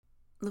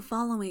The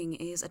following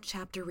is a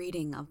chapter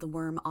reading of the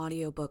Worm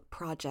audiobook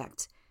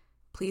project.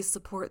 Please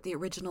support the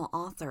original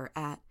author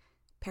at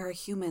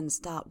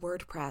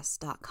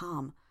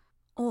parahumans.wordpress.com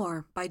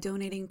or by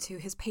donating to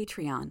his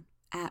Patreon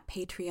at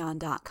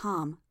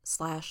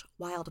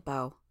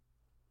patreon.com/wildbow.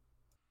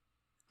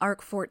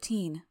 Arc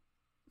 14,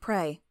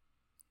 Prey,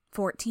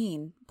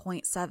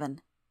 14.7.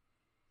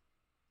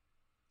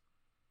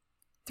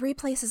 3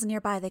 places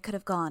nearby they could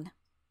have gone,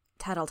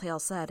 Tattletale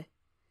said.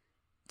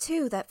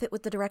 2 that fit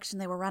with the direction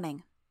they were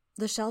running.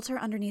 The shelter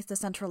underneath the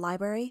central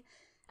library,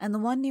 and the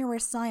one near where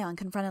Scion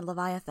confronted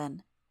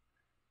Leviathan.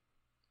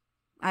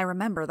 I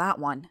remember that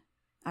one,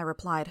 I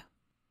replied.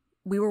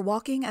 We were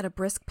walking at a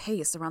brisk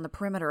pace around the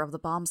perimeter of the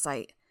bomb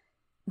site.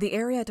 The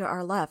area to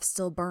our left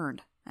still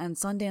burned, and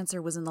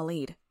Sundancer was in the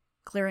lead,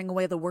 clearing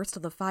away the worst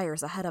of the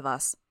fires ahead of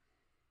us.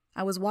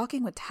 I was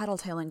walking with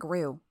Tattletale and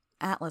Gru,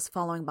 Atlas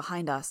following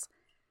behind us.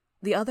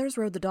 The others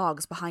rode the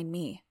dogs behind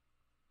me.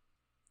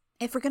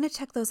 If we're going to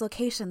check those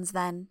locations,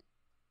 then...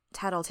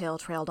 Tattletale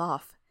trailed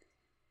off.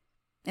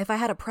 If I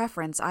had a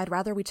preference, I'd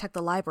rather we check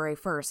the library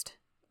first.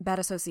 Bad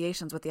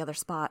associations with the other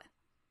spot.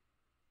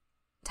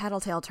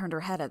 Tattletale turned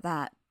her head at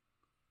that.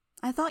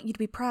 I thought you'd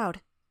be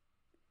proud.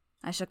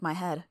 I shook my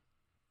head.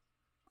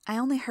 I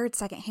only heard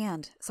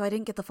secondhand, so I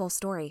didn't get the full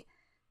story.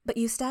 But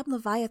you stabbed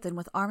Leviathan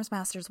with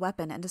Armsmaster's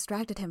weapon and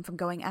distracted him from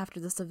going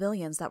after the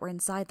civilians that were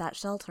inside that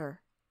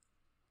shelter.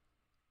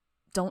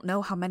 Don't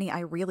know how many I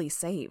really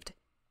saved.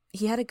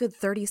 He had a good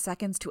 30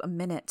 seconds to a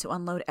minute to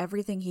unload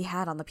everything he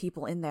had on the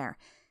people in there,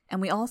 and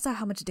we all saw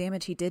how much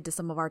damage he did to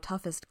some of our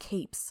toughest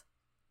capes.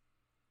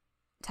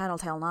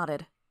 Tattletale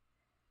nodded.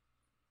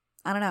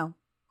 I don't know.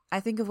 I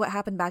think of what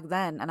happened back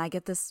then, and I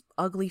get this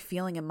ugly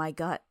feeling in my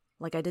gut,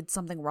 like I did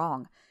something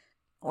wrong,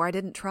 or I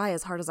didn't try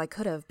as hard as I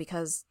could have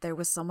because there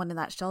was someone in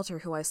that shelter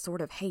who I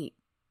sort of hate.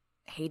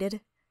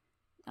 Hated?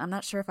 I'm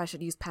not sure if I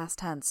should use past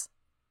tense.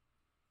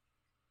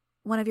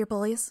 One of your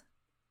bullies?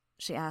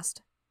 She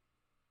asked.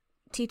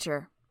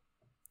 Teacher.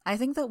 I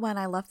think that when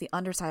I left the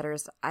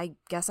Undersiders, I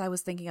guess I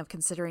was thinking of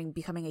considering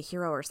becoming a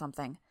hero or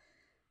something.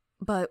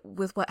 But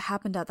with what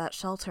happened at that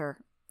shelter,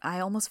 I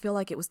almost feel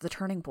like it was the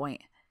turning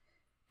point.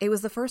 It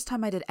was the first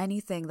time I did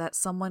anything that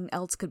someone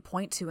else could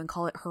point to and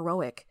call it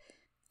heroic,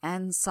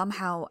 and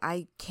somehow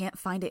I can't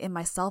find it in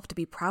myself to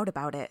be proud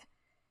about it.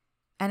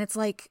 And it's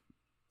like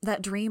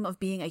that dream of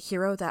being a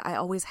hero that I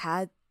always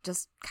had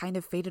just kind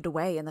of faded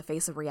away in the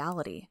face of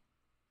reality.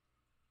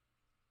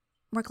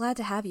 We're glad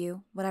to have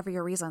you, whatever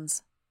your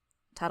reasons,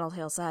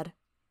 Tattletale said.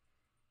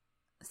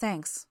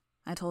 Thanks,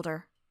 I told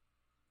her.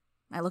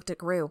 I looked at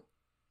Gru.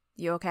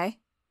 You okay?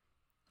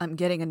 I'm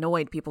getting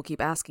annoyed people keep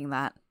asking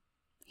that.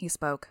 He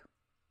spoke.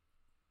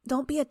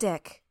 Don't be a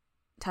dick,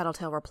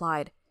 Tattletale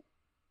replied.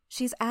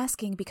 She's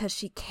asking because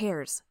she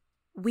cares.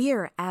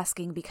 We're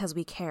asking because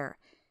we care.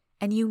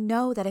 And you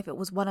know that if it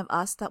was one of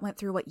us that went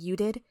through what you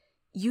did,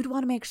 you'd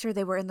want to make sure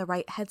they were in the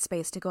right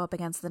headspace to go up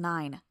against the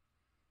 9.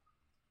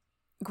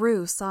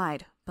 Gru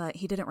sighed, but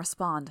he didn't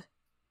respond.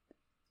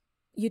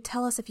 You'd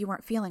tell us if you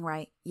weren't feeling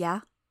right, yeah?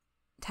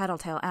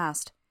 Tattletale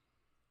asked.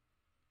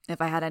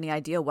 If I had any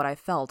idea what I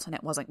felt and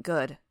it wasn't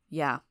good,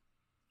 yeah.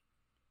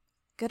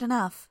 Good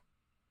enough.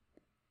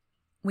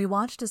 We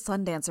watched as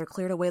Sundancer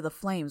cleared away the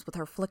flames with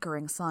her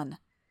flickering sun.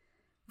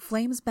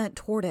 Flames bent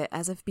toward it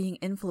as if being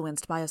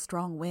influenced by a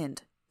strong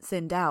wind,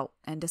 thinned out,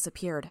 and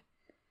disappeared.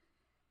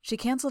 She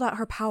canceled out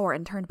her power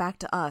and turned back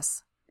to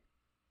us.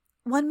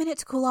 1 minute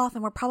to cool off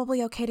and we're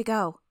probably okay to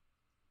go.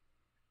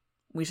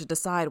 We should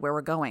decide where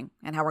we're going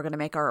and how we're going to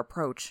make our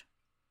approach.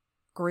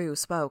 Gru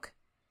spoke.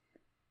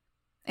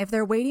 If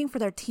they're waiting for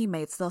their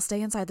teammates, they'll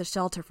stay inside the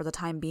shelter for the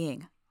time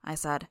being, I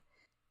said.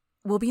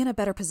 We'll be in a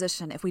better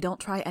position if we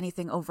don't try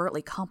anything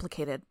overtly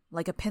complicated,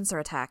 like a pincer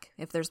attack,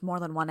 if there's more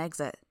than one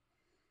exit.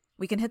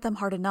 We can hit them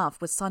hard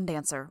enough with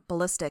Sundancer,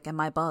 Ballistic, and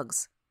my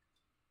bugs.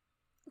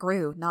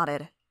 Gru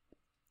nodded.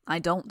 I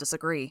don't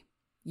disagree.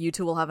 You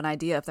two will have an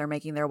idea if they're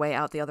making their way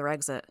out the other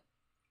exit.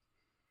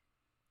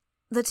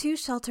 The 2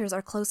 shelters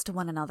are close to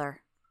one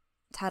another,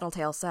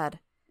 Tattletale said.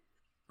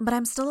 But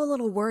I'm still a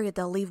little worried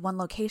they'll leave one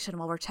location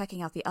while we're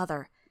checking out the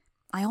other.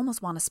 I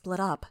almost want to split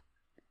up.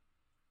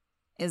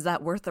 Is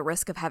that worth the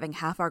risk of having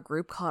half our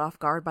group caught off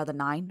guard by the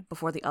 9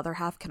 before the other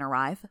half can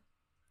arrive?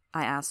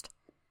 I asked.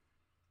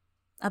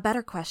 A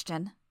better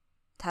question,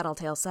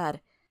 Tattletale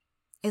said,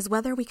 is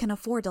whether we can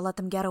afford to let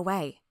them get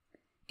away.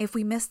 If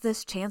we miss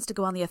this chance to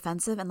go on the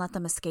offensive and let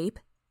them escape,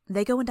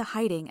 they go into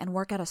hiding and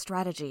work out a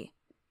strategy.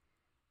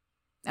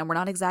 And we're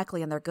not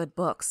exactly in their good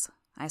books,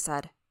 I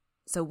said,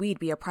 so we'd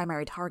be a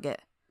primary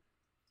target.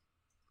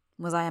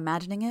 Was I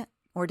imagining it,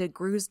 or did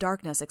Gru's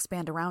darkness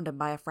expand around him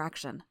by a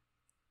fraction?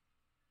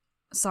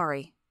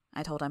 Sorry,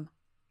 I told him.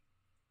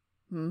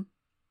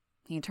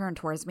 He turned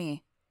towards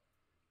me.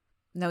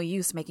 No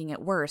use making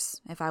it worse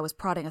if I was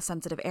prodding a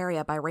sensitive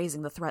area by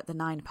raising the threat the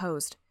 9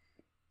 posed.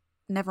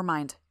 Never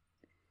mind.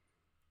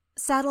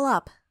 Saddle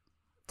up,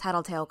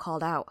 Tattletale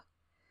called out.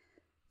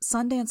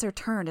 Sundancer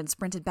turned and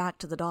sprinted back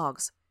to the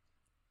dogs.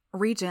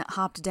 Regent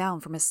hopped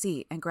down from his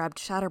seat and grabbed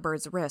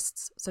Shatterbird's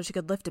wrists so she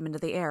could lift him into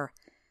the air.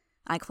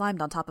 I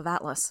climbed on top of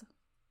Atlas.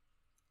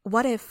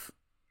 What if...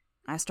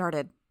 I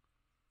started.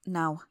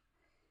 No.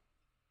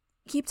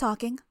 Keep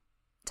talking.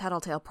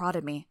 Tattletale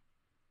prodded me.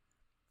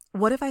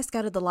 What if I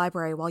scouted the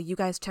library while you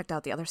guys checked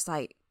out the other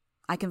site?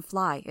 I can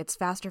fly. It's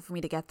faster for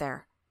me to get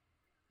there.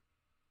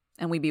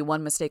 And we'd be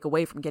one mistake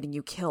away from getting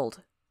you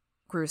killed,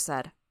 Grue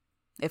said.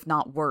 If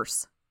not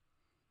worse.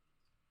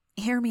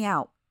 Hear me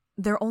out.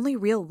 Their only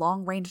real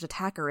long-ranged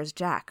attacker is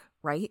Jack,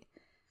 right?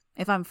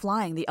 If I'm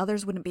flying, the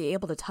others wouldn't be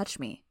able to touch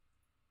me.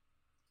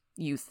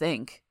 You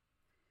think?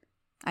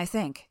 I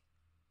think.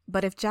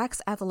 But if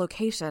Jack's at the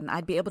location,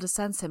 I'd be able to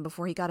sense him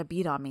before he got a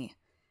bead on me.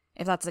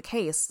 If that's the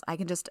case, I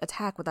can just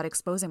attack without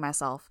exposing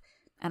myself,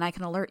 and I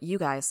can alert you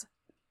guys.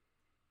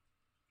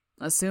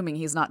 Assuming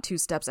he's not 2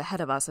 steps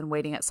ahead of us and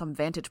waiting at some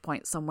vantage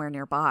point somewhere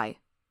nearby,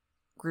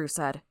 Grue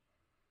said.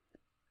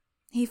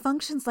 He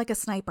functions like a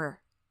sniper,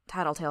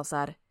 Tattletale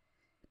said.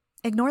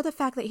 Ignore the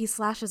fact that he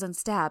slashes and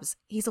stabs.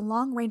 He's a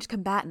long-range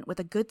combatant with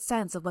a good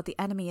sense of what the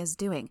enemy is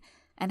doing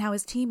and how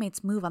his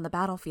teammates move on the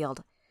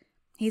battlefield.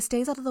 He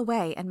stays out of the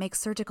way and makes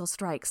surgical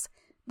strikes,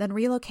 then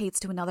relocates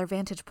to another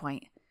vantage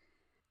point.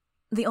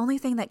 The only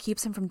thing that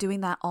keeps him from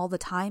doing that all the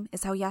time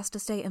is how he has to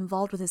stay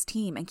involved with his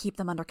team and keep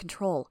them under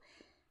control.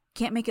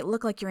 Can't make it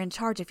look like you're in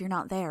charge if you're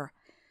not there.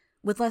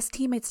 With less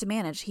teammates to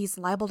manage, he's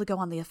liable to go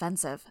on the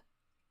offensive.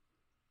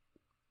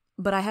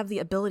 But I have the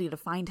ability to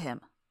find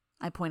him,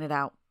 I pointed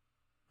out.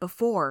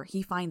 Before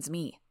he finds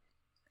me.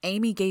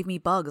 Amy gave me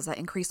bugs that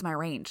increase my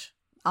range.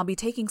 I'll be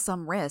taking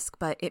some risk,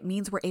 but it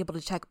means we're able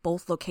to check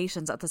both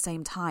locations at the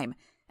same time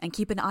and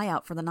keep an eye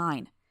out for the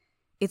 9.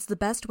 It's the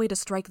best way to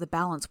strike the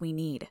balance we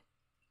need.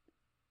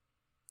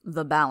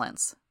 The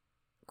balance,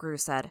 Grue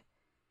said.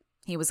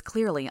 He was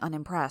clearly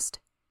unimpressed.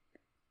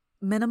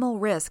 Minimal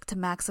risk to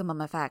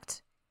maximum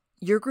effect.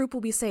 Your group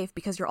will be safe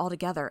because you're all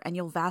together and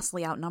you'll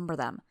vastly outnumber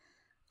them.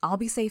 I'll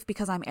be safe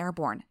because I'm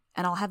airborne,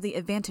 and I'll have the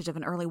advantage of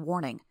an early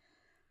warning.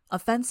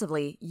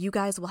 Offensively, you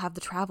guys will have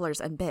the travelers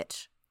and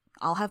bitch.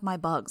 I'll have my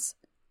bugs.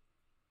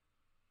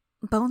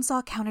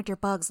 Bonesaw counted your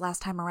bugs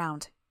last time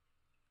around,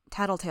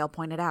 Tattletale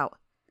pointed out.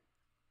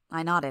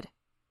 I nodded.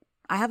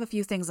 I have a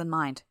few things in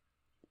mind.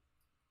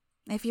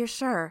 If you're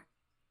sure.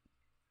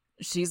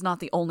 She's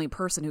not the only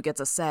person who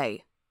gets a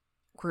say,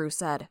 Grue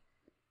said.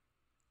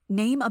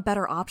 Name a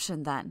better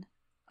option then,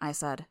 I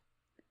said.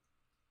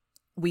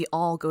 We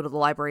all go to the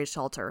library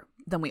shelter,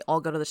 then we all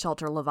go to the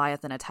shelter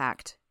Leviathan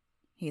attacked,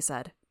 he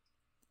said.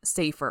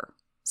 Safer.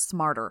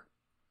 Smarter.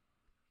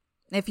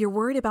 If you're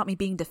worried about me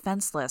being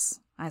defenseless,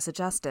 I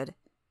suggested,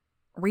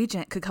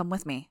 Regent could come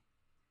with me.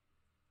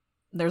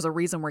 There's a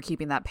reason we're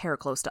keeping that pair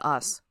close to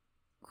us,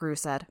 Grue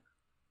said.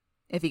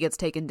 If he gets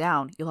taken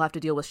down, you'll have to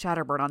deal with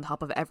Shatterburn on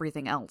top of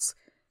everything else.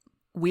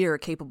 We're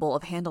capable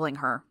of handling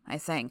her, I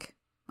think.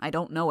 I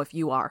don't know if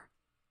you are.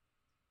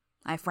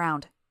 I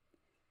frowned.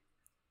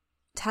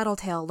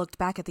 Tattletale looked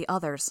back at the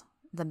others,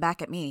 then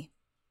back at me.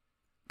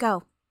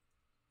 Go.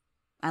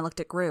 I looked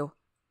at Grue.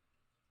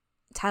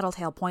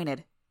 Tattletale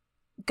pointed.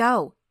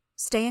 Go!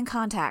 Stay in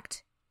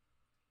contact.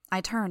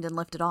 I turned and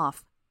lifted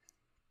off.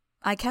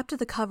 I kept to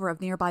the cover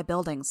of nearby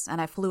buildings,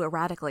 and I flew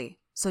erratically,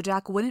 so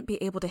Jack wouldn't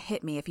be able to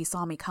hit me if he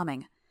saw me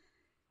coming.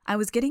 I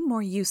was getting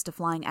more used to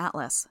flying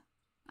Atlas.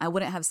 I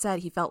wouldn't have said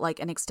he felt like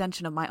an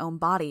extension of my own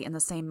body in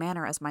the same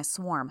manner as my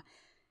swarm.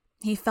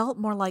 He felt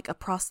more like a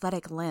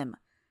prosthetic limb,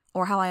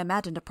 or how I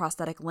imagined a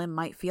prosthetic limb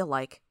might feel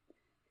like.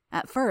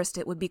 At first,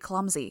 it would be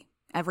clumsy,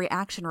 every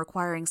action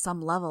requiring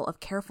some level of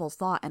careful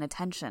thought and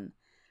attention.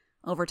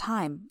 Over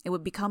time, it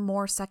would become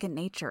more second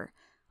nature,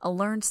 a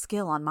learned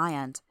skill on my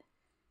end.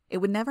 It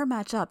would never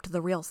match up to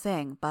the real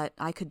thing, but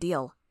I could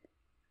deal.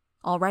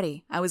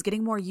 Already, I was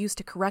getting more used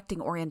to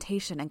correcting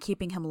orientation and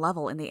keeping him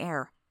level in the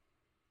air.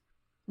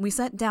 We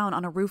set down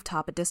on a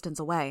rooftop a distance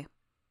away.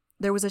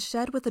 There was a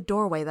shed with a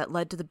doorway that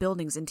led to the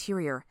building's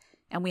interior,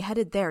 and we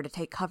headed there to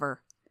take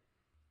cover.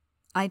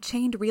 I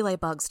chained relay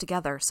bugs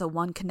together so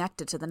one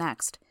connected to the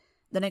next,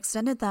 then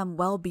extended them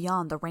well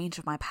beyond the range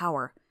of my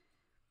power.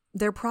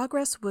 Their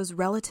progress was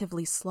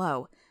relatively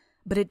slow,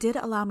 but it did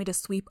allow me to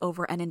sweep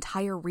over an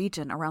entire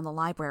region around the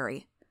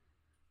library.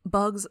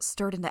 Bugs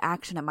stirred into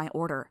action at my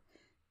order,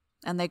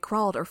 and they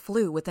crawled or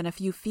flew within a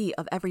few feet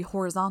of every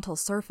horizontal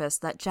surface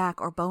that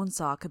Jack or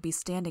Bonesaw could be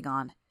standing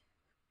on.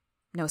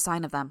 No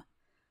sign of them.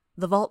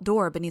 The vault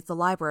door beneath the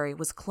library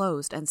was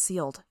closed and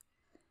sealed.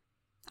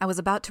 I was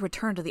about to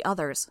return to the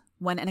others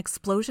when an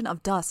explosion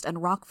of dust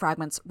and rock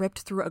fragments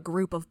ripped through a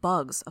group of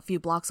bugs a few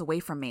blocks away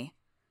from me.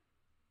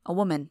 A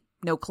woman,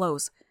 no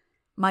clothes.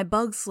 My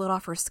bugs slid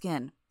off her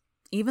skin.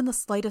 Even the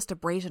slightest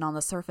abrasion on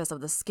the surface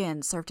of the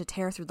skin served to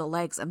tear through the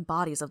legs and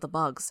bodies of the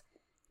bugs.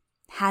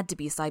 Had to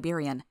be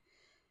Siberian.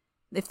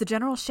 If the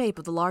general shape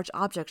of the large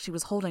object she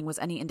was holding was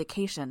any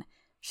indication,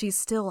 she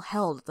still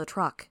held the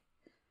truck.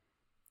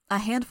 A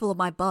handful of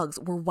my bugs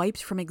were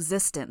wiped from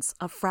existence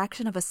a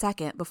fraction of a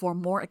second before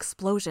more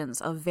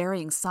explosions of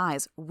varying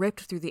size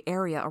ripped through the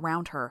area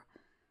around her.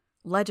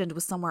 Legend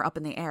was somewhere up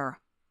in the air.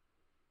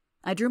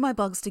 I drew my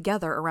bugs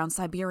together around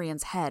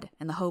Siberian's head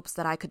in the hopes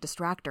that I could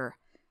distract her.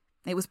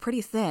 It was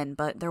pretty thin,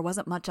 but there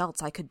wasn't much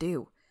else I could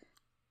do.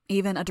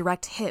 Even a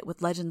direct hit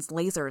with Legend's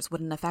lasers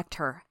wouldn't affect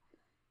her.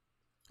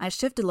 I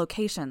shifted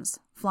locations,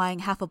 flying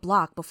half a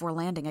block before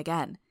landing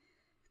again.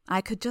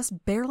 I could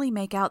just barely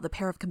make out the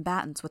pair of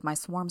combatants with my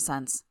swarm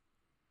sense.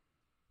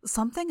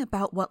 Something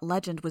about what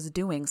Legend was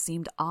doing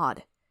seemed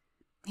odd.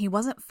 He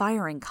wasn't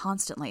firing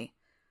constantly.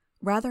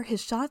 Rather,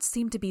 his shots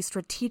seemed to be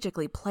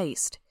strategically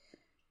placed.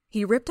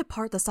 He ripped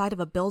apart the side of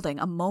a building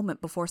a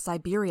moment before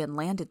Siberian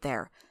landed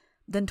there,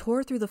 then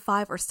tore through the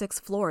 5 or 6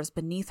 floors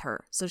beneath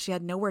her so she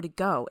had nowhere to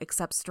go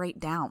except straight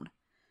down.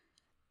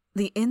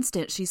 The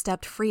instant she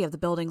stepped free of the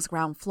building's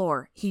ground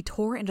floor, he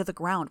tore into the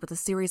ground with a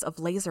series of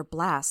laser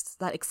blasts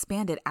that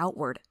expanded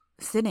outward,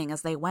 thinning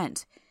as they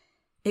went.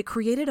 It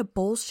created a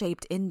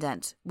bowl-shaped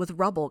indent, with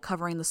rubble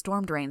covering the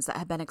storm drains that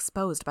had been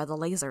exposed by the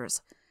lasers.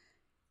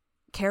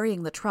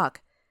 Carrying the truck,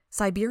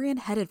 Siberian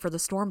headed for the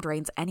storm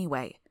drains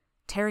anyway,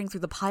 tearing through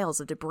the piles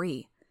of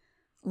debris.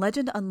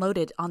 Legend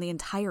unloaded on the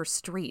entire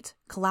street,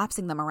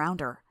 collapsing them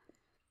around her.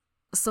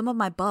 Some of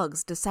my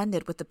bugs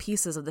descended with the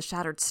pieces of the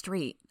shattered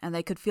street, and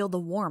they could feel the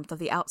warmth of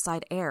the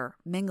outside air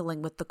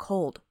mingling with the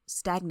cold,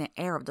 stagnant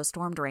air of the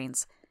storm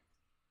drains.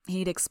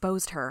 He'd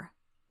exposed her.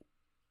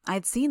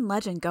 I'd seen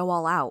Legend go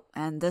all out,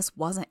 and this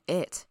wasn't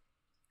it.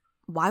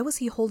 Why was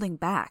he holding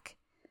back?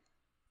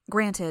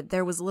 Granted,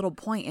 there was little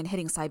point in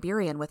hitting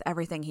Siberian with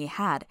everything he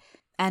had,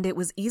 and it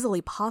was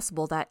easily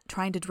possible that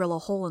trying to drill a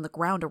hole in the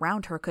ground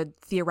around her could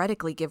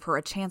theoretically give her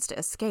a chance to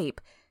escape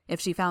if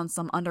she found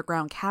some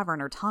underground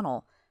cavern or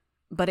tunnel,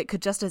 but it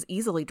could just as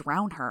easily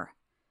drown her.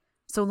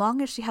 So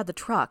long as she had the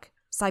truck,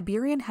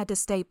 Siberian had to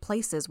stay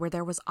places where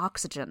there was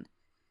oxygen.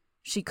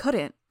 She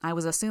couldn't, I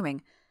was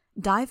assuming,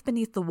 dive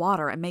beneath the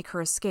water and make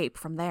her escape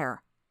from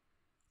there.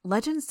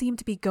 Legend seemed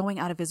to be going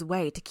out of his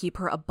way to keep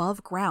her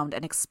above ground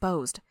and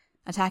exposed,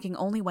 attacking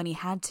only when he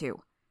had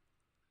to.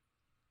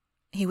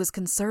 He was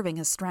conserving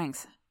his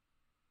strength.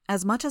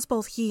 As much as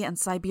both he and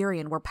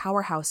Siberian were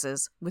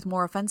powerhouses with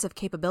more offensive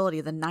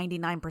capability than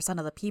 99%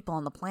 of the people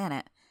on the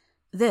planet,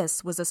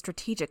 this was a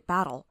strategic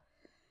battle.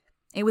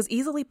 It was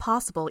easily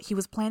possible he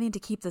was planning to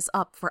keep this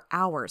up for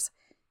hours,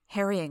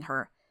 harrying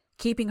her,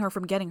 keeping her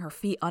from getting her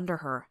feet under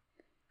her.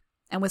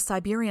 And with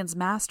Siberian's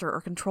master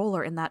or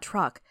controller in that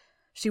truck,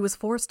 she was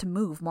forced to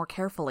move more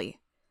carefully.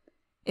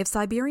 If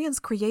Siberian's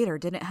creator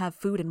didn't have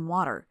food and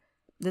water,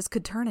 this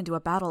could turn into a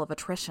battle of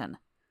attrition.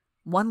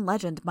 One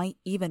Legend might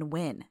even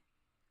win.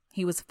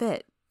 He was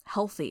fit,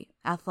 healthy,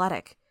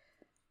 athletic.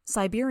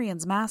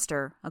 Siberian's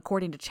master,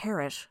 according to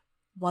Cherish,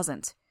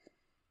 wasn't.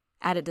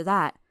 Added to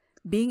that,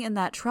 being in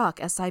that truck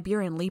as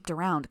Siberian leaped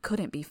around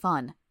couldn't be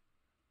fun.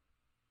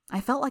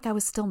 I felt like I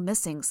was still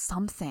missing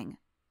something.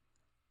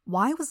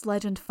 Why was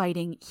Legend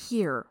fighting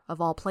here, of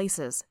all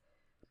places?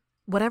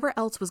 Whatever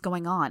else was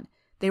going on,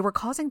 they were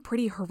causing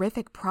pretty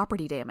horrific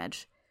property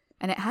damage,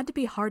 and it had to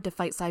be hard to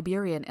fight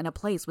Siberian in a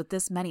place with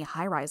this many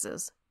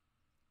high-rises.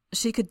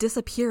 She could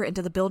disappear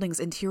into the building's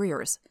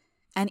interiors,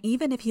 and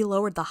even if he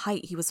lowered the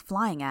height he was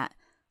flying at,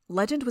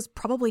 Legend was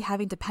probably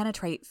having to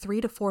penetrate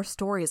 3 to 4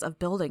 stories of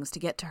buildings to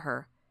get to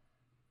her.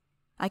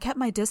 I kept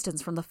my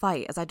distance from the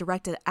fight as I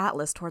directed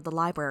Atlas toward the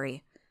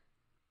library.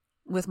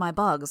 With my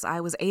bugs, I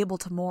was able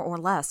to more or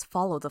less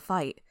follow the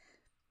fight.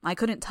 I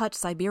couldn't touch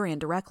Siberian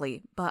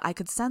directly, but I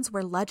could sense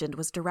where Legend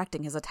was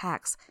directing his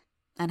attacks,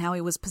 and how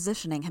he was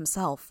positioning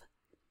himself.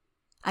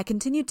 I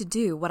continued to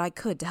do what I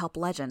could to help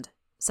Legend,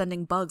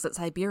 sending bugs at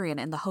Siberian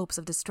in the hopes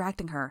of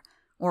distracting her,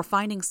 or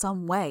finding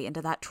some way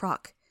into that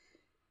truck.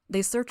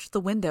 They searched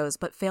the windows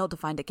but failed to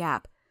find a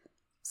gap.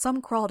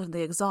 Some crawled into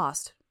the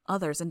exhaust,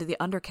 others into the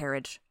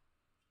undercarriage.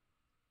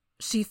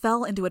 She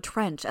fell into a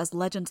trench as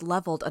Legend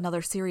leveled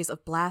another series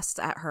of blasts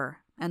at her,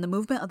 and the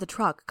movement of the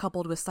truck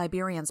coupled with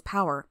Siberian's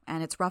power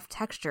and its rough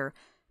texture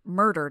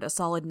murdered a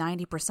solid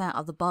 90%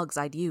 of the bugs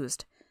I'd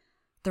used.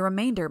 The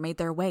remainder made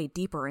their way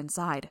deeper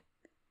inside.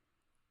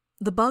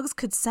 The bugs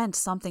could scent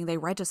something they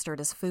registered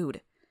as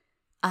food.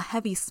 A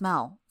heavy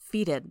smell,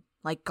 fetid,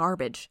 like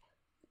garbage.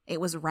 It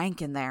was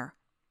rank in there.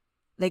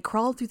 They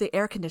crawled through the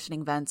air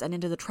conditioning vents and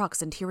into the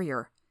truck's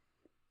interior.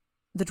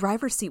 The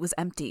driver's seat was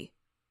empty.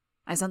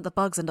 I sent the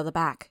bugs into the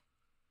back.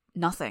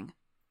 Nothing.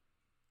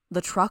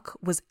 The truck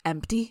was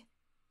empty?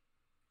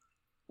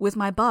 With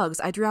my bugs,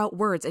 I drew out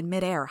words in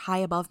midair high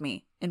above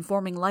me,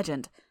 informing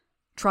Legend,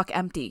 "Truck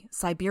empty,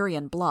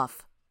 Siberian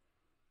bluff."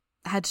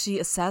 Had she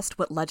assessed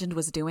what Legend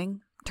was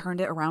doing,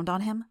 turned it around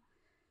on him?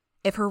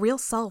 If her real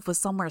self was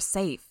somewhere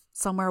safe,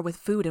 somewhere with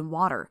food and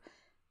water,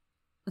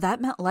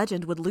 that meant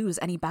Legend would lose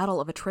any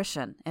battle of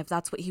attrition if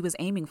that's what he was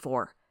aiming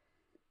for.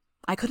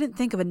 I couldn't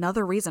think of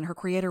another reason her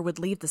creator would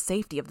leave the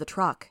safety of the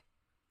truck.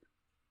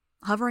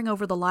 Hovering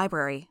over the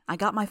library, I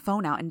got my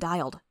phone out and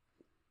dialed.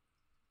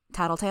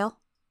 Tattletale?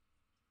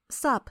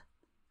 Sup?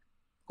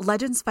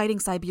 Legend's fighting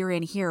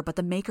Siberian here, but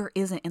the Maker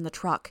isn't in the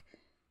truck.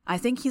 I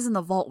think he's in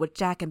the vault with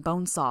Jack and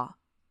Bonesaw.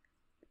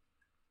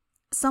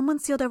 Someone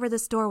sealed over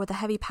this door with a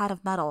heavy pad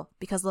of metal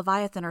because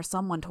Leviathan or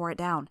someone tore it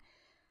down.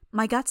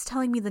 My gut's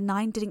telling me the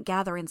 9 didn't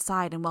gather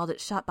inside and weld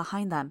it shut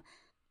behind them,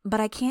 but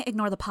I can't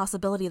ignore the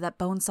possibility that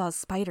Bonesaw's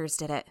spiders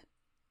did it.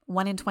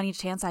 1 in 20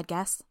 chance, I'd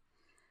guess.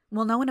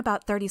 We'll know in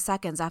about 30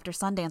 seconds after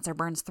Sundancer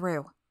burns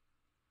through.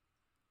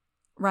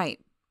 Right.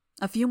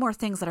 A few more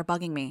things that are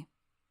bugging me.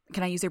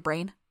 Can I use your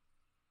brain?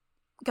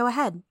 Go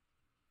ahead.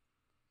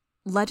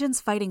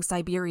 Legend's fighting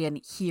Siberian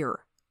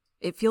here.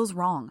 It feels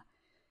wrong.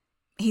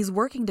 He's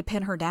working to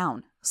pin her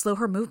down, slow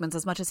her movements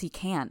as much as he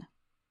can.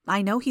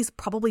 I know he's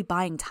probably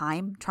buying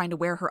time, trying to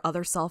wear her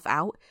other self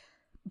out,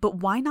 but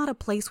why not a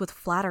place with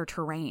flatter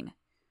terrain?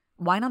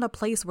 Why not a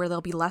place where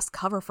there'll be less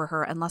cover for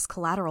her and less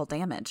collateral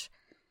damage?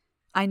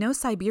 I know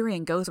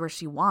Siberian goes where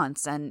she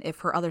wants, and if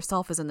her other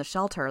self is in the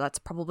shelter, that's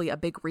probably a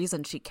big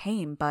reason she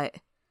came, but...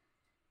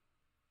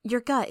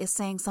 Your gut is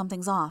saying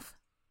something's off.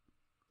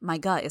 My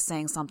gut is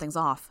saying something's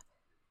off.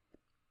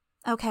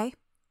 Okay.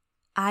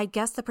 I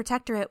guess the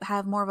Protectorate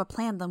have more of a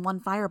plan than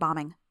one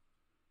firebombing.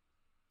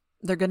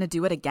 They're gonna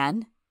do it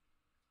again?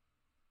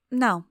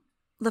 No.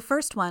 The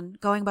first one,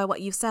 going by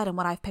what you've said and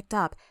what I've picked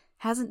up,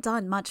 hasn't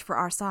done much for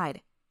our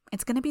side.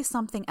 It's gonna be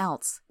something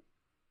else.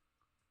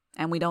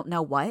 And we don't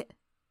know what?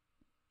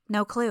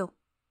 No clue.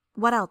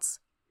 What else?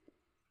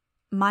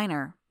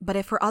 Minor, but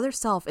if her other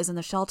self is in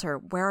the shelter,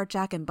 where are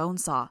Jack and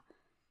Bonesaw?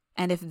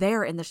 And if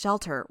they're in the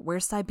shelter,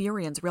 where's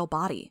Siberian's real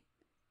body?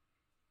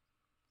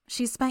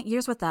 She's spent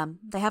years with them.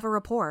 They have a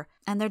rapport,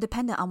 and they're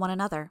dependent on one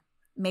another.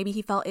 Maybe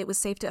he felt it was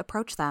safe to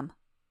approach them.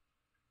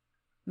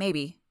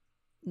 Maybe.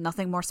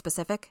 Nothing more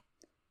specific?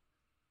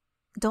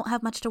 Don't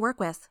have much to work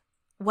with.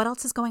 What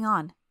else is going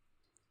on?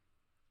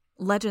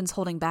 Legend's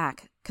holding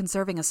back,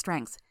 conserving his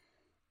strength.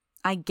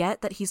 I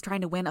get that he's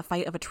trying to win a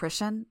fight of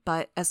attrition,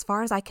 but as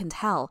far as I can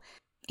tell,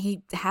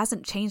 he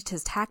hasn't changed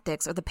his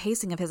tactics or the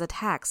pacing of his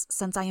attacks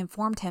since I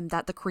informed him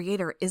that the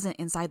creator isn't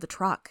inside the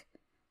truck.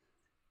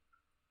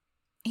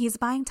 He's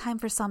buying time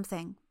for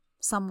something.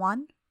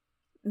 Someone?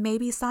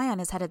 Maybe Scion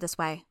is headed this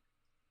way.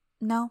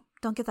 No,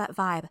 don't get that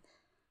vibe.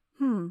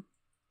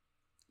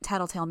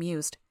 Tattletale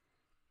mused.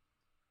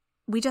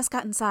 We just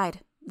got inside.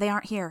 They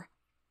aren't here.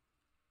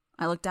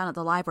 I looked down at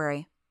the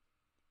library.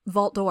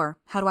 Vault door.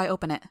 How do I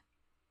open it?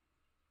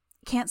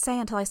 Can't say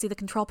until I see the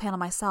control panel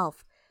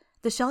myself.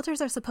 The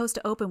shelters are supposed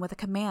to open with a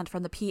command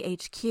from the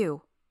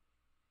PHQ.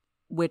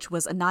 Which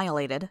was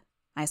annihilated,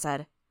 I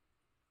said.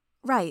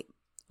 Right.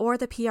 Or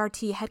the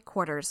PRT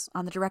headquarters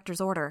on the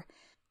director's order.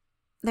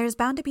 There's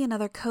bound to be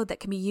another code that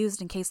can be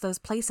used in case those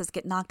places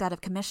get knocked out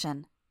of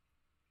commission.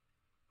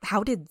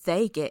 How did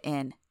they get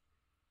in?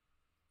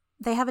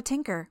 They have a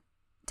tinker,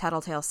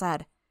 Tattletale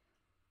said.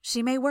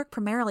 She may work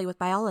primarily with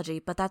biology,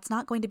 but that's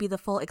not going to be the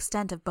full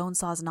extent of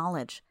Bonesaw's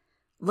knowledge.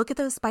 Look at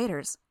those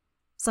spiders.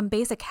 Some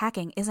basic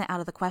hacking isn't out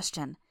of the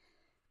question.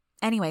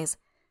 Anyways,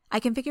 I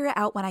can figure it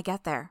out when I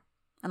get there.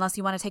 Unless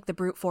you want to take the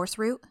brute force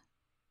route?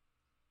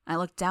 I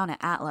looked down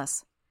at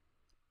Atlas.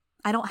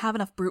 I don't have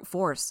enough brute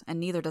force, and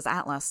neither does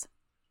Atlas.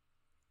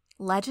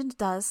 Legend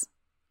does.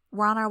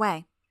 We're on our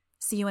way.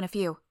 See you in a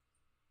few.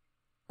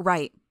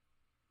 Right.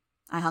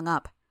 I hung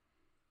up.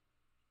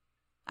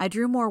 I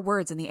drew more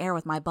words in the air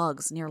with my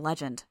bugs near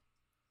Legend.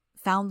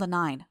 Found the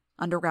 9,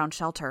 underground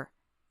shelter.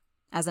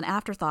 As an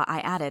afterthought, I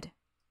added,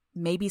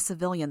 maybe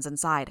civilians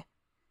inside.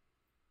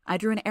 I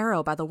drew an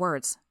arrow by the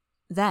words.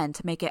 Then,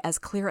 to make it as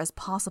clear as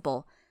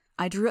possible,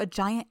 I drew a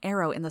giant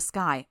arrow in the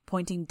sky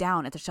pointing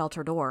down at the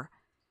shelter door.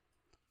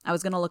 I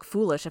was going to look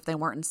foolish if they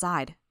weren't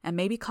inside, and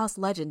maybe cost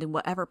Legend in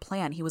whatever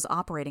plan he was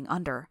operating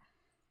under.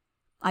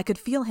 I could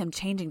feel him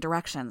changing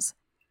directions.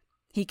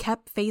 He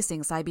kept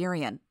facing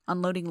Siberian,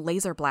 unloading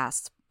laser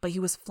blasts, but he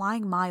was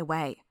flying my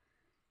way.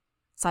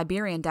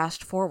 Siberian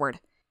dashed forward.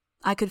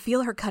 I could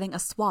feel her cutting a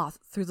swath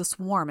through the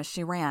swarm as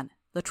she ran,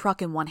 the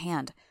truck in one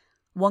hand,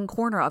 one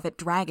corner of it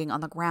dragging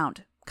on the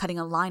ground, cutting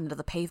a line into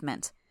the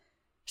pavement.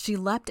 She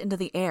leapt into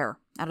the air,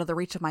 out of the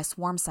reach of my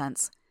swarm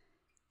sense.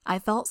 I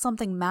felt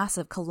something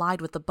massive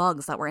collide with the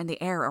bugs that were in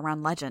the air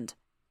around Legend.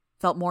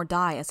 Felt more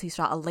die as he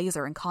shot a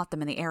laser and caught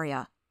them in the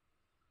area.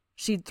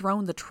 She'd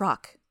thrown the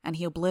truck, and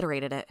he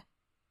obliterated it.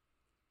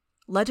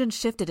 Legend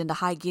shifted into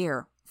high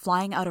gear,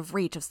 flying out of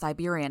reach of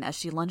Siberian as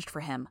she lunged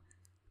for him.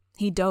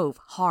 He dove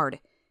hard,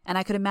 and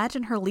I could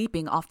imagine her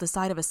leaping off the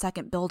side of a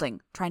second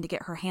building, trying to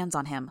get her hands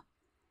on him.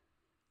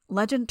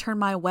 Legend turned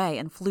my way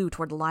and flew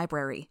toward the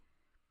library.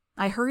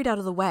 I hurried out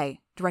of the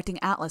way,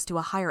 directing Atlas to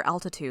a higher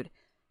altitude,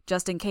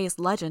 just in case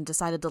Legend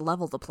decided to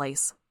level the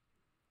place.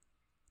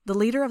 The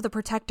leader of the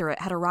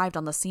Protectorate had arrived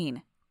on the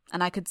scene,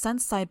 and I could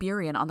sense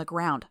Siberian on the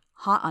ground,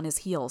 hot on his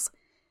heels.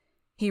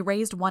 He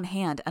raised one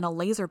hand and a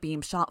laser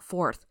beam shot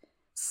forth,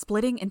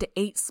 splitting into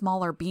 8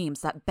 smaller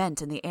beams that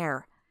bent in the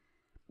air.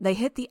 They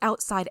hit the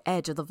outside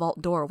edge of the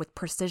vault door with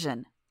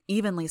precision,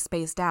 evenly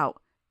spaced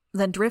out,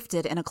 then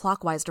drifted in a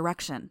clockwise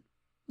direction.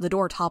 The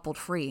door toppled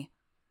free.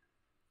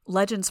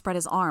 Legend spread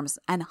his arms,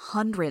 and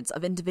hundreds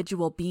of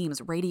individual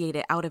beams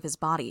radiated out of his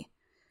body.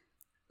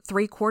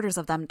 3/4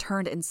 of them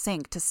turned in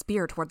sync to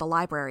spear toward the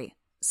library,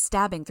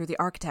 stabbing through the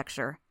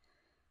architecture.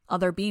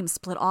 Other beams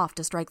split off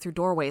to strike through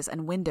doorways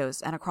and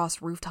windows and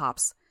across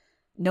rooftops.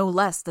 No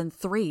less than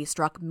 3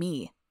 struck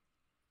me.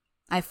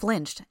 I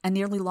flinched and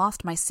nearly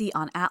lost my seat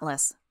on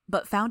Atlas,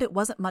 but found it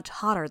wasn't much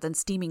hotter than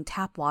steaming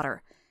tap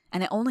water,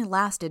 and it only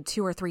lasted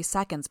 2 or 3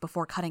 seconds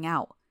before cutting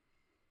out.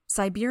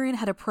 Siberian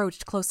had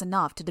approached close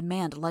enough to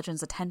demand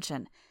Legend's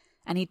attention,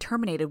 and he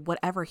terminated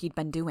whatever he'd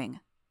been doing.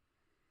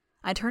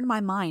 I turned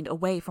my mind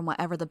away from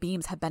whatever the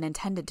beams had been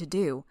intended to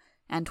do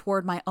and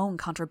toward my own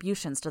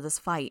contributions to this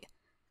fight.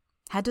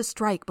 Had to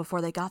strike before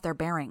they got their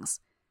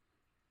bearings.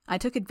 I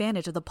took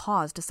advantage of the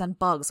pause to send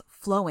bugs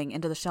flowing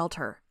into the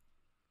shelter.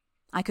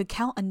 I could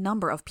count a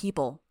number of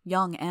people,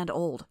 young and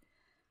old.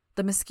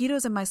 The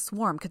mosquitoes in my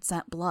swarm could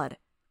scent blood.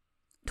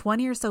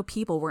 20 or so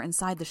people were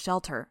inside the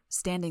shelter,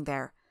 standing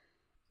there.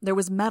 There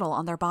was metal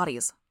on their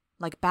bodies,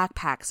 like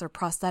backpacks or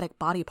prosthetic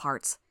body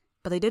parts,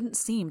 but they didn't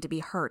seem to be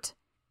hurt.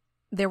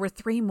 There were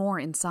 3 more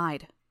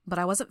inside, but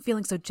I wasn't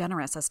feeling so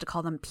generous as to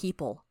call them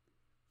people.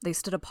 They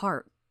stood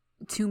apart,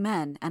 2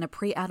 men and a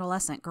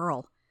pre-adolescent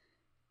girl.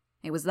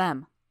 It was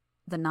them,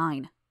 the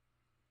 9.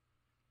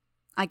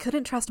 I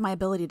couldn't trust my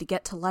ability to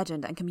get to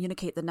Legend and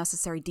communicate the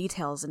necessary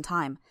details in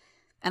time,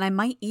 and I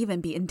might even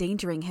be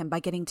endangering him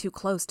by getting too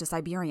close to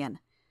Siberian.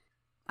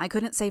 I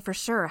couldn't say for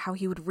sure how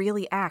he would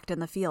really act in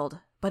the field,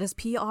 but his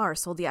PR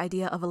sold the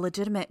idea of a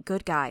legitimate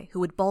good guy who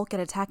would balk at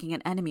attacking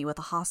an enemy with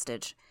a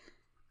hostage.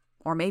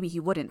 Or maybe he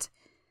wouldn't.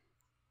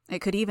 It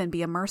could even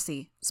be a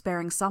mercy,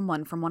 sparing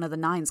someone from one of the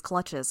 9's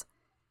clutches.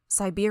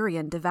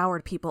 Siberian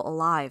devoured people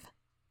alive.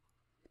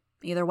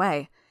 Either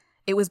way,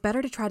 it was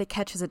better to try to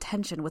catch his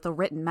attention with a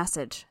written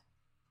message.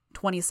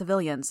 20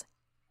 civilians.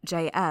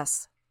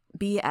 JS.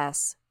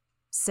 BS.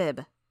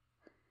 Sib.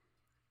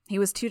 He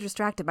was too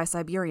distracted by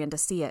Siberian to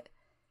see it.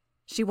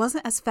 She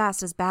wasn't as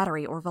fast as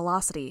Battery or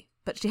Velocity,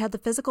 but she had the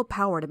physical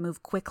power to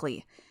move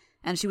quickly,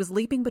 and she was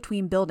leaping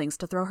between buildings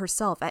to throw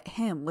herself at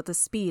him with the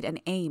speed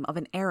and aim of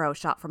an arrow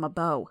shot from a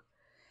bow.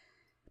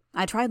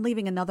 I tried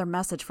leaving another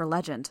message for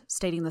Legend,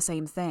 stating the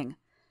same thing.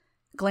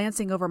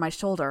 Glancing over my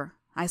shoulder,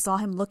 I saw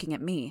him looking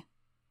at me.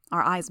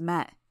 Our eyes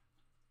met.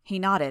 He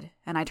nodded,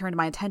 and I turned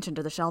my attention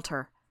to the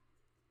shelter.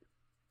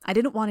 I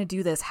didn't want to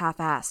do this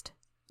half-assed.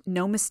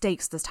 No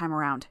mistakes this time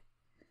around.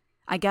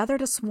 I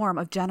gathered a swarm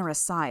of generous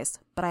size,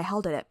 but I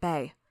held it at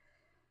bay.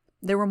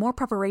 There were more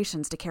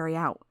preparations to carry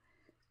out.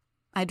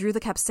 I drew the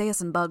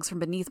capsaicin bugs from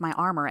beneath my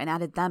armor and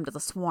added them to the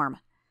swarm.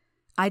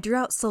 I drew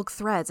out silk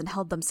threads and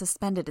held them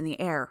suspended in the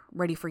air,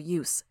 ready for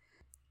use.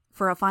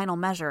 For a final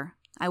measure,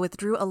 I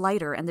withdrew a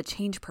lighter and the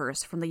change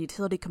purse from the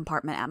utility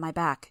compartment at my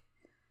back.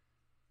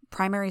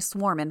 Primary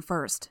swarm in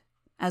first.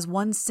 As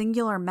one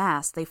singular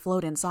mass, they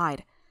flowed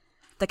inside.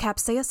 The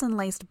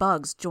capsaicin-laced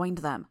bugs joined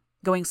them,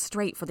 going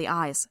straight for the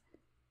eyes.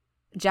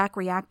 Jack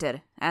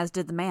reacted, as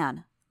did the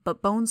man,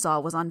 but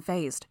Bonesaw was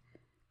unfazed.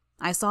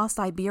 I saw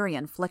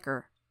Siberian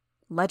flicker.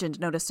 Legend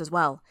noticed as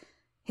well.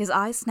 His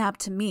eyes snapped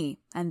to me,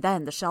 and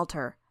then the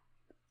shelter.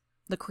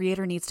 The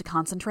creator needs to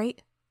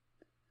concentrate?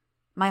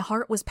 My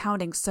heart was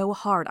pounding so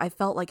hard I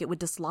felt like it would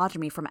dislodge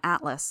me from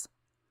Atlas.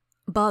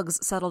 Bugs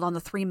settled on the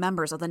 3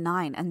 members of the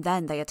 9, and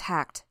then they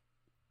attacked.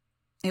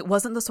 It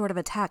wasn't the sort of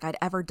attack I'd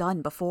ever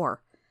done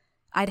before.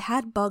 I'd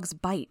had bugs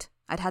bite.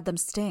 I'd had them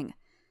sting.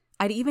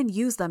 I'd even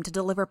used them to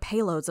deliver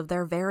payloads of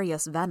their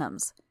various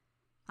venoms.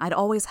 I'd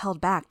always held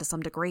back to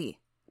some degree.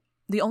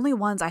 The only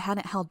ones I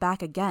hadn't held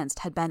back against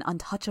had been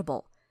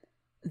untouchable.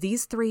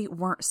 These 3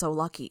 weren't so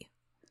lucky.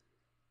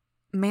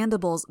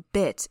 Mandibles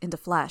bit into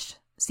flesh,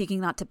 seeking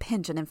not to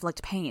pinch and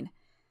inflict pain.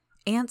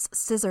 Ants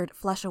scissored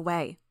flesh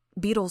away.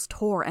 Beetles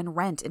tore and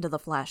rent into the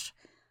flesh.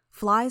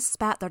 Flies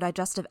spat their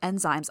digestive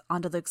enzymes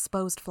onto the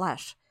exposed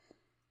flesh.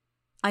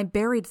 I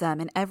buried them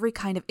in every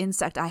kind of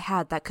insect I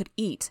had that could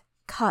eat,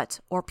 cut,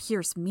 or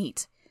pierce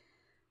meat.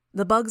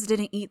 The bugs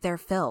didn't eat their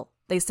fill.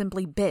 They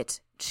simply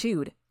bit,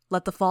 chewed,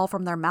 let the fall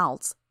from their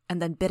mouths,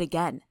 and then bit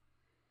again.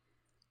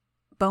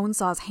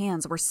 Bonesaw's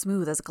hands were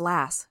smooth as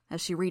glass as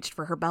she reached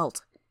for her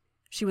belt.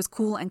 She was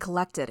cool and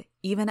collected,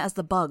 even as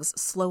the bugs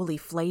slowly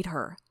flayed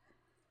her.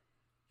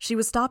 She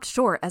was stopped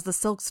short as the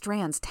silk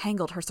strands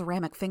tangled her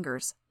ceramic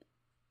fingers.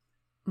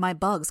 My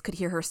bugs could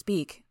hear her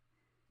speak.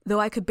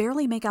 Though I could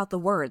barely make out the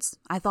words,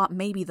 I thought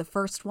maybe the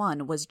first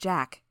one was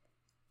Jack.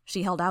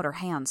 She held out her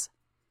hands.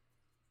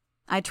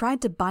 I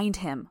tried to bind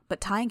him,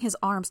 but tying his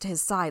arms to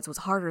his sides was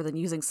harder than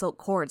using silk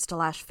cords to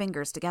lash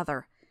fingers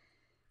together.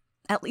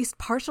 At least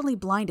partially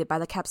blinded by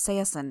the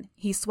capsaicin,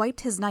 he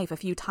swiped his knife a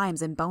few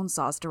times in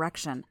Bonesaw's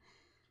direction.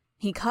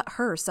 He cut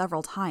her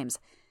several times,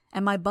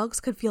 and my bugs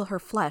could feel her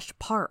flesh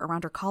part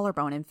around her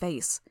collarbone and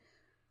face.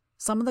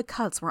 Some of the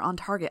cuts were on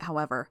target,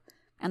 however,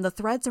 and the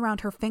threads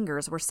around her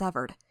fingers were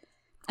severed.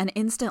 An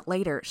instant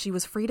later, she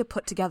was free to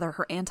put together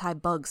her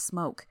anti-bug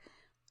smoke,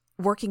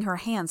 working her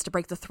hands to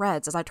break the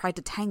threads as I tried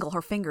to tangle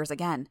her fingers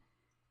again.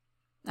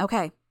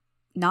 Okay,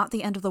 not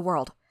the end of the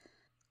world.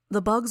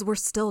 The bugs were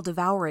still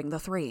devouring the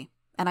 3,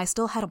 and I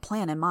still had a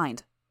plan in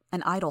mind,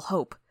 an idle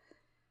hope.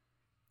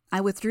 I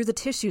withdrew the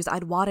tissues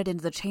I'd wadded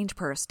into the change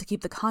purse to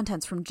keep the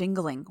contents from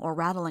jingling or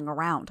rattling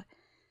around.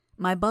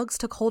 My bugs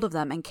took hold of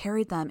them and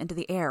carried them into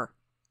the air,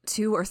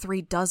 2 or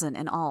 3 dozen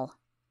in all.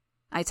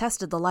 I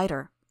tested the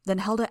lighter, then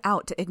held it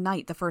out to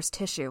ignite the first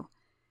tissue.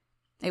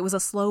 It was a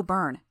slow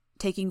burn,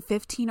 taking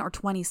 15 or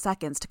 20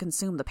 seconds to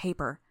consume the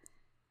paper.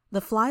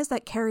 The flies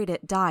that carried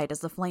it died as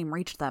the flame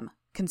reached them,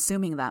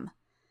 consuming them.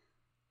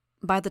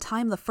 By the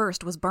time the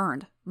first was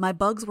burned, My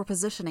bugs were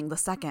positioning the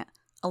second,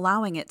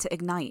 allowing it to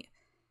ignite.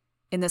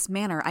 In this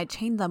manner, I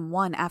chained them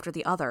one after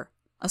the other,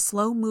 a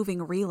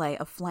slow-moving relay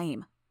of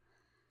flame.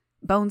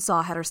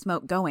 Bonesaw had her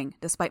smoke going,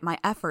 despite my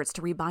efforts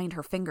to rebind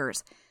her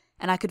fingers,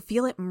 and I could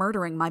feel it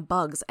murdering my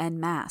bugs en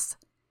masse.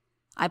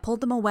 I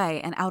pulled them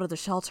away and out of the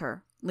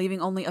shelter,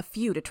 leaving only a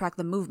few to track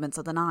the movements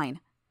of the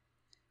 9.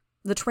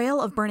 The trail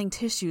of burning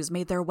tissues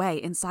made their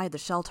way inside the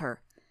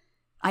shelter.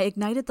 I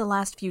ignited the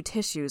last few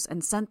tissues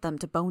and sent them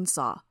to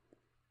Bonesaw.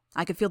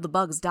 I could feel the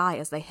bugs die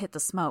as they hit the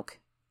smoke.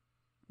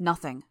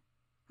 Nothing.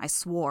 I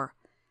swore.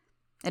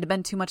 It had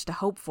been too much to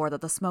hope for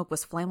that the smoke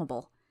was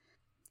flammable.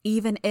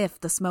 Even if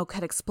the smoke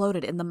had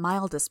exploded in the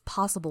mildest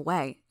possible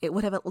way, it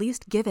would have at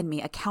least given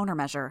me a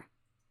countermeasure.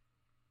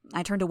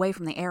 I turned away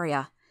from the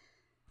area.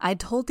 I'd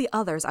told the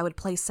others I would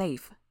play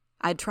safe.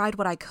 I'd tried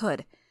what I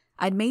could.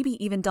 I'd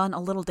maybe even done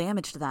a little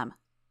damage to them.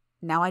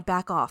 Now I'd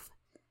back off.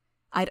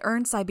 I'd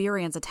earned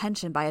Siberian's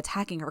attention by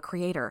attacking her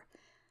creator,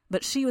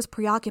 but she was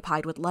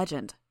preoccupied with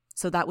Legend,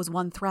 so that was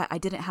one threat I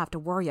didn't have to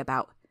worry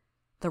about.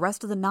 The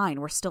rest of the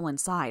 9 were still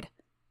inside.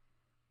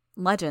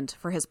 Legend,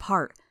 for his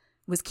part,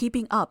 was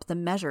keeping up the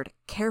measured,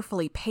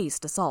 carefully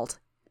paced assault.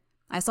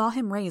 I saw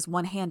him raise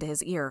one hand to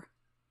his ear.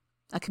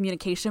 A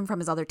communication from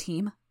his other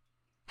team?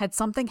 Had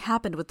something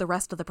happened with the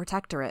rest of the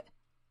Protectorate,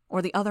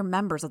 or the other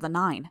members of the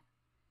 9?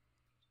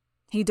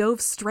 He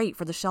dove straight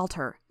for the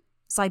shelter.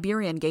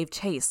 Siberian gave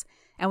chase,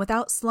 and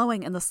without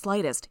slowing in the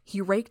slightest, he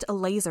raked a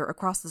laser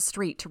across the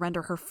street to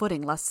render her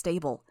footing less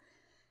stable.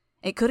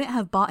 It couldn't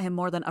have bought him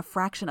more than a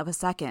fraction of a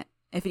second,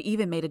 if it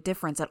even made a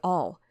difference at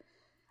all.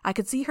 I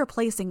could see her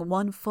placing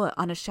one foot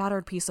on a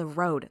shattered piece of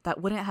road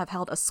that wouldn't have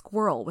held a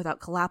squirrel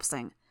without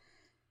collapsing.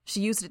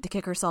 She used it to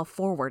kick herself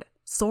forward,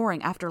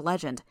 soaring after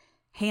Legend,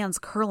 hands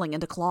curling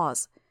into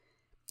claws.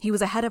 He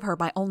was ahead of her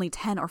by only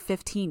 10 or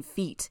 15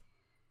 feet.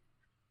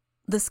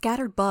 The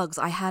scattered bugs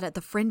I had at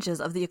the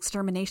fringes of the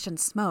extermination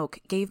smoke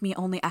gave me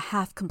only a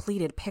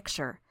half-completed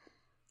picture.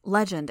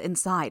 Legend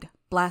inside,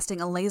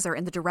 blasting a laser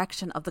in the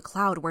direction of the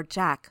cloud where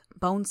Jack,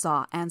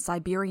 Bonesaw, and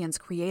Siberian's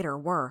creator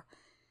were.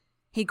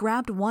 He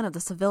grabbed one of the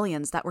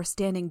civilians that were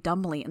standing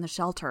dumbly in the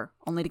shelter,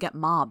 only to get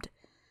mobbed.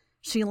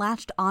 She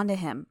latched onto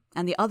him,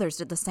 and the others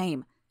did the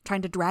same,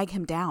 trying to drag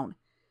him down.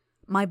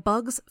 My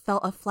bugs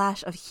felt a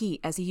flash of heat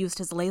as he used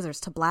his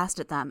lasers to blast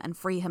at them and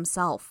free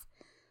himself.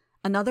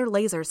 Another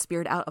laser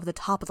speared out of the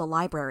top of the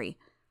library,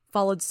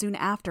 followed soon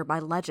after by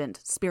Legend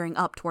spearing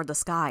up toward the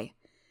sky.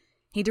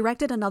 He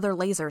directed another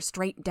laser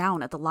straight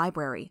down at the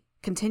library,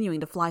 continuing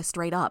to fly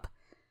straight up.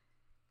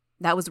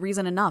 That was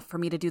reason enough for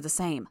me to do the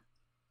same.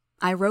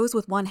 I rose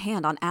with one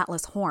hand on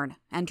Atlas' horn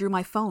and drew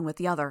my phone with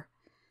the other.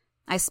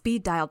 I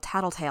speed-dialed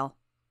Tattletale.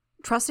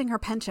 Trusting her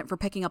penchant for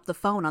picking up the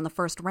phone on the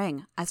first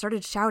ring, I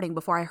started shouting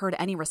before I heard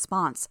any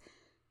response.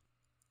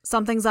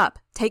 "Something's up.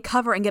 Take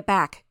cover and get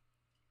back."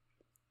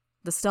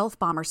 The stealth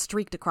bomber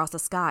streaked across the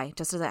sky,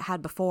 just as it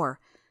had before.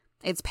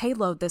 Its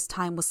payload this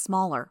time was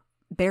smaller,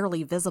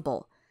 barely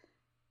visible.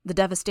 The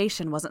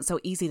devastation wasn't so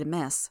easy to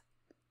miss.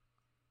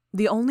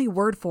 The only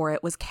word for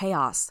it was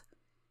chaos.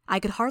 I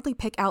could hardly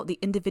pick out the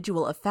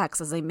individual effects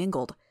as they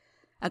mingled.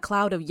 A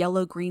cloud of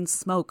yellow-green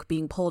smoke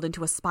being pulled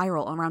into a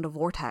spiral around a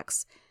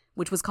vortex,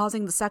 which was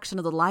causing the section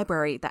of the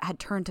library that had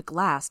turned to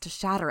glass to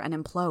shatter and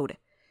implode.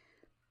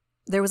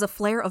 There was a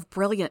flare of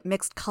brilliant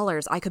mixed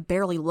colors I could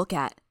barely look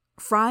at,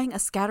 frying a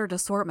scattered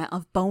assortment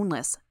of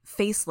boneless,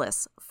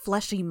 faceless,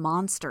 fleshy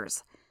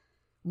monsters.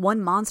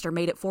 One monster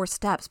made it 4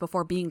 steps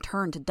before being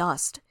turned to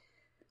dust.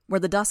 Where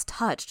the dust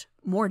touched,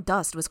 more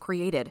dust was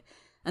created,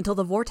 until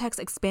the vortex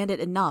expanded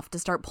enough to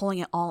start pulling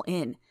it all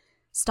in,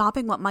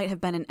 stopping what might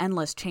have been an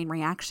endless chain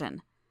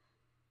reaction.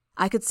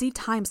 I could see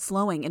time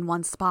slowing in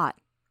one spot.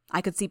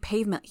 I could see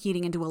pavement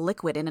heating into a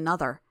liquid in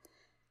another.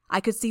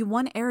 I could see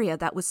one area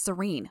that was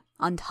serene,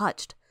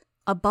 untouched,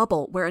 a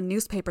bubble where a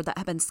newspaper that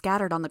had been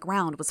scattered on the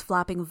ground was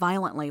flapping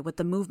violently with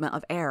the movement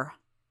of air.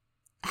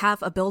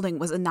 Half a building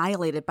was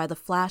annihilated by the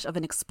flash of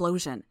an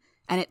explosion,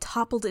 and it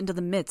toppled into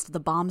the midst of the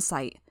bomb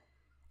site.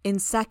 In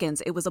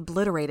seconds, it was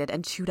obliterated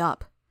and chewed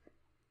up.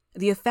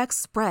 The effects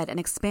spread and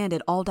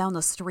expanded all down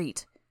the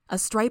street, a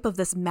stripe of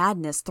this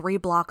madness 3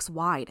 blocks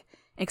wide,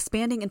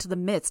 expanding into the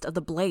midst of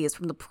the blaze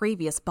from the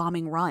previous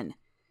bombing run.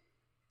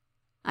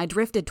 I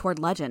drifted toward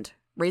Legend,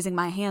 raising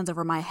my hands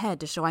over my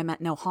head to show I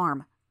meant no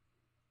harm.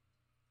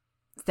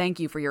 "Thank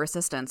you for your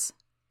assistance,"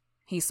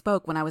 he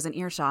spoke when I was in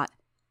earshot.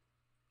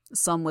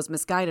 "Some was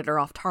misguided or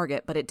off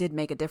target, but it did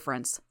make a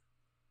difference."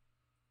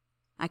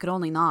 I could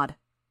only nod.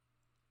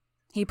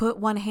 He put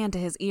one hand to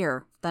his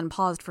ear, then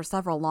paused for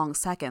several long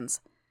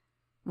seconds.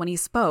 When he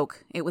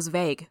spoke, it was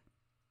vague.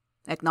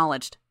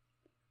 "Acknowledged."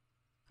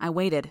 I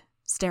waited,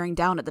 staring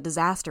down at the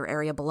disaster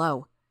area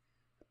below.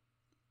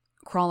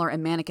 Crawler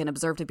and Mannequin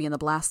observed to be in the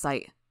blast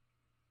site.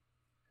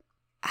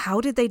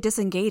 "How did they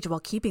disengage while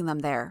keeping them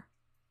there?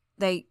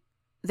 They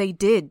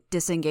did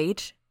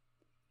disengage."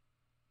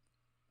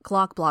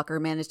 Clockblocker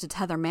managed to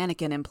tether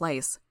Mannequin in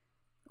place.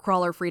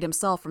 Crawler freed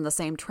himself from the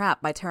same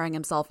trap by tearing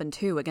himself in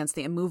 2 against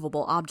the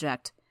immovable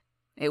object.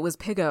 It was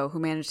Pigo who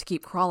managed to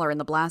keep Crawler in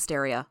the blast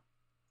area.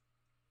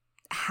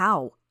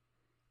 "How?"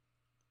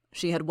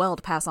 She had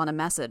Weld pass on a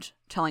message,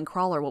 telling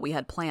Crawler what we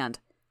had planned.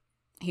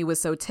 He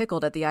was so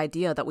tickled at the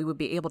idea that we would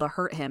be able to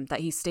hurt him that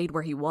he stayed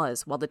where he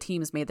was while the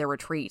teams made their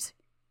retreat.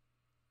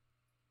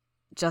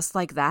 Just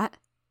like that?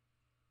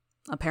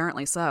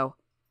 Apparently so.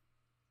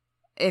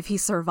 If he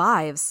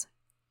survives...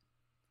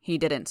 He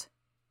didn't.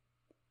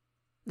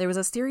 There was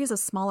a series of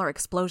smaller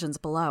explosions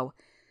below.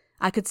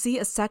 I could see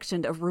a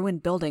section of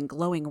ruined building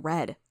glowing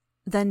red,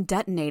 then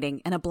detonating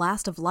in a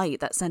blast of light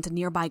that sent a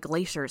nearby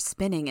glacier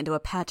spinning into a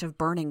patch of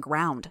burning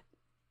ground.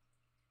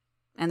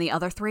 And the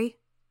other 3?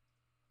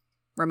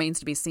 Remains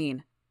to be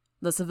seen.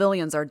 The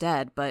civilians are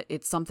dead, but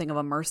it's something of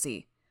a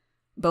mercy.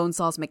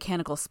 Bonesaw's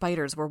mechanical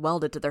spiders were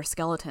welded to their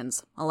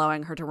skeletons,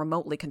 allowing her to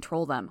remotely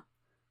control them.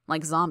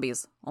 Like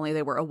zombies, only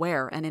they were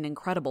aware and in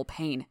incredible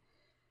pain.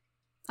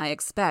 I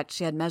expect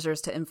she had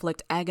measures to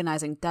inflict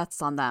agonizing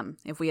deaths on them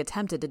if we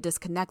attempted to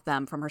disconnect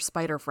them from her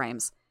spider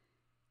frames.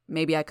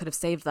 Maybe I could have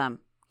saved them,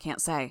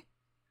 can't say.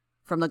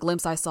 From the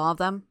glimpse I saw of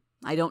them,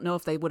 I don't know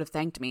if they would have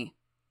thanked me.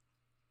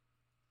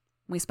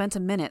 We spent a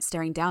minute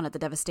staring down at the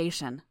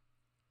devastation.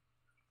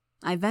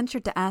 I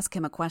ventured to ask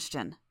him a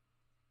question.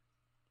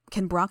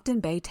 Can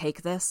Brockton Bay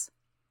take this?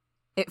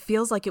 It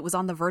feels like it was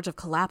on the verge of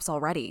collapse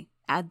already.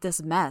 Add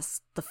this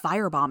mess, the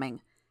firebombing.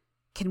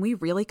 Can we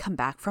really come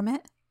back from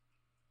it?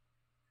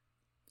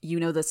 You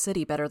know this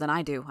city better than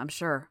I do, I'm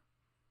sure.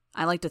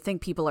 I like to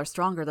think people are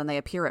stronger than they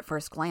appear at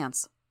first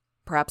glance.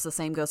 Perhaps the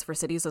same goes for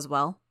cities as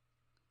well?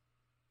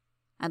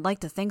 I'd like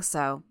to think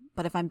so,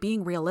 but if I'm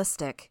being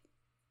realistic...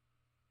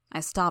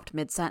 I stopped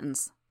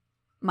mid-sentence.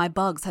 My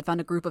bugs had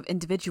found a group of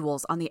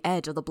individuals on the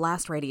edge of the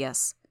blast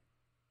radius.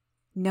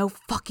 No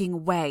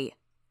fucking way!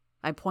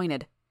 I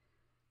pointed.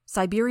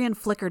 Siberian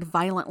flickered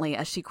violently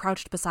as she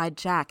crouched beside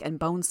Jack and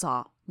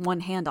Bonesaw,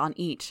 one hand on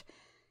each.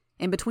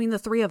 In between the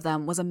 3 of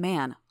them was a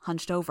man,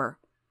 hunched over.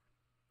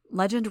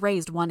 Legend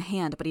raised one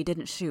hand, but he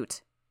didn't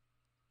shoot.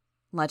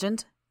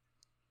 Legend?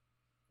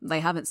 They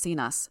haven't seen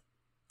us.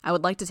 I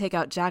would like to take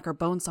out Jack or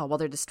Bonesaw while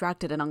they're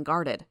distracted and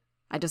unguarded.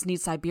 I just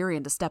need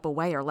Siberian to step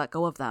away or let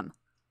go of them.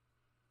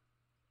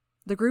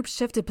 The group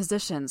shifted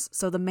positions,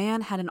 so the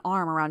man had an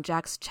arm around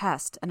Jack's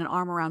chest and an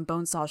arm around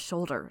Bonesaw's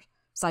shoulder,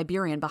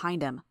 Siberian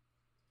behind him.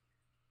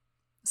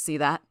 See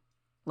that?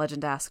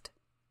 Legend asked.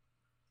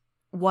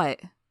 What?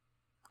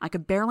 I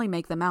could barely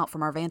make them out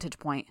from our vantage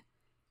point.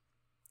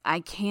 I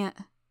can't...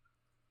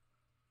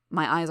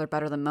 My eyes are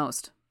better than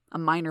most, a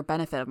minor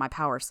benefit of my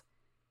powers.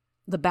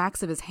 The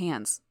backs of his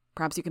hands,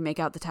 perhaps you can make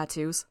out the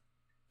tattoos?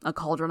 A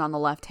cauldron on the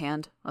left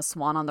hand, a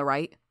swan on the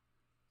right.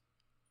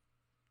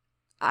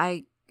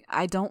 I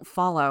don't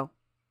follow.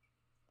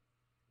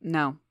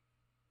 No.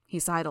 He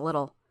sighed a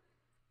little.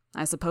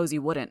 I suppose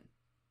you wouldn't.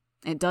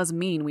 It does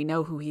mean we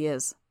know who he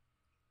is.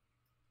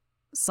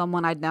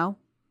 Someone I'd know?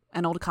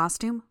 An old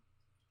costume?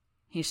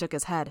 He shook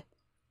his head.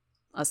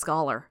 A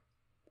scholar.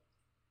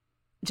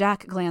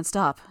 Jack glanced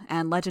up,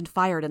 and Legend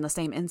fired in the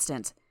same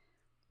instant.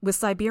 With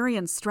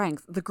Siberian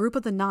strength, the group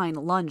of the 9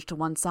 lunged to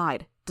one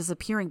side,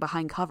 disappearing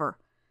behind cover.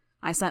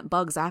 I sent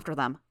bugs after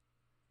them.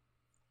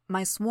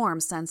 My swarm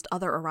sensed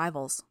other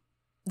arrivals.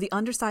 The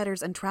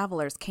Undersiders and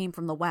Travelers came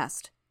from the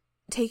west,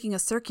 taking a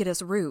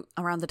circuitous route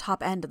around the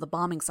top end of the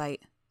bombing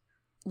site.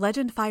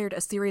 Legend fired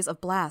a series of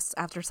blasts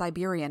after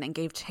Siberian and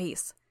gave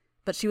chase,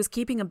 but she was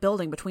keeping a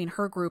building between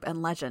her group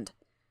and Legend.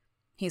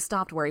 He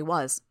stopped where he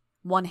was,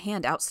 one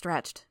hand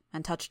outstretched,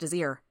 and touched his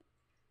ear.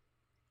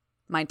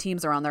 My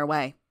teams are on their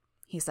way,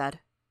 he said.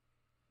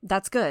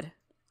 That's good,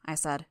 I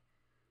said.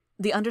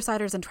 The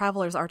Undersiders and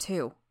Travelers are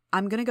too.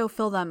 I'm gonna go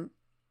fill them...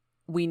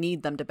 We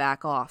need them to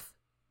back off,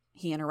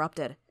 he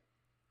interrupted.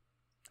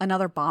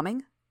 Another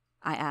bombing?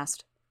 I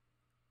asked.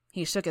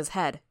 He shook his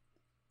head.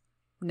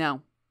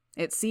 No,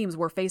 it seems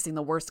we're facing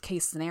the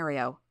worst-case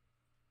scenario.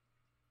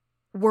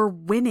 We're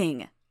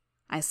winning,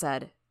 I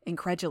said,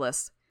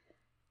 incredulous.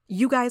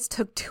 You guys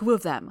took 2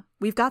 of them.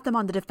 We've got them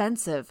on the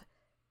defensive.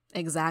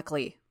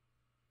 Exactly.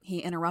 He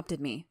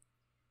interrupted me.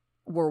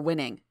 We're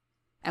winning,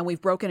 and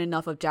we've broken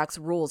enough of Jack's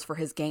rules for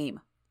his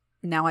game.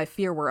 Now I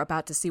fear we're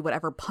about to see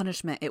whatever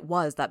punishment it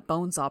was that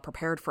Bonesaw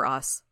prepared for us.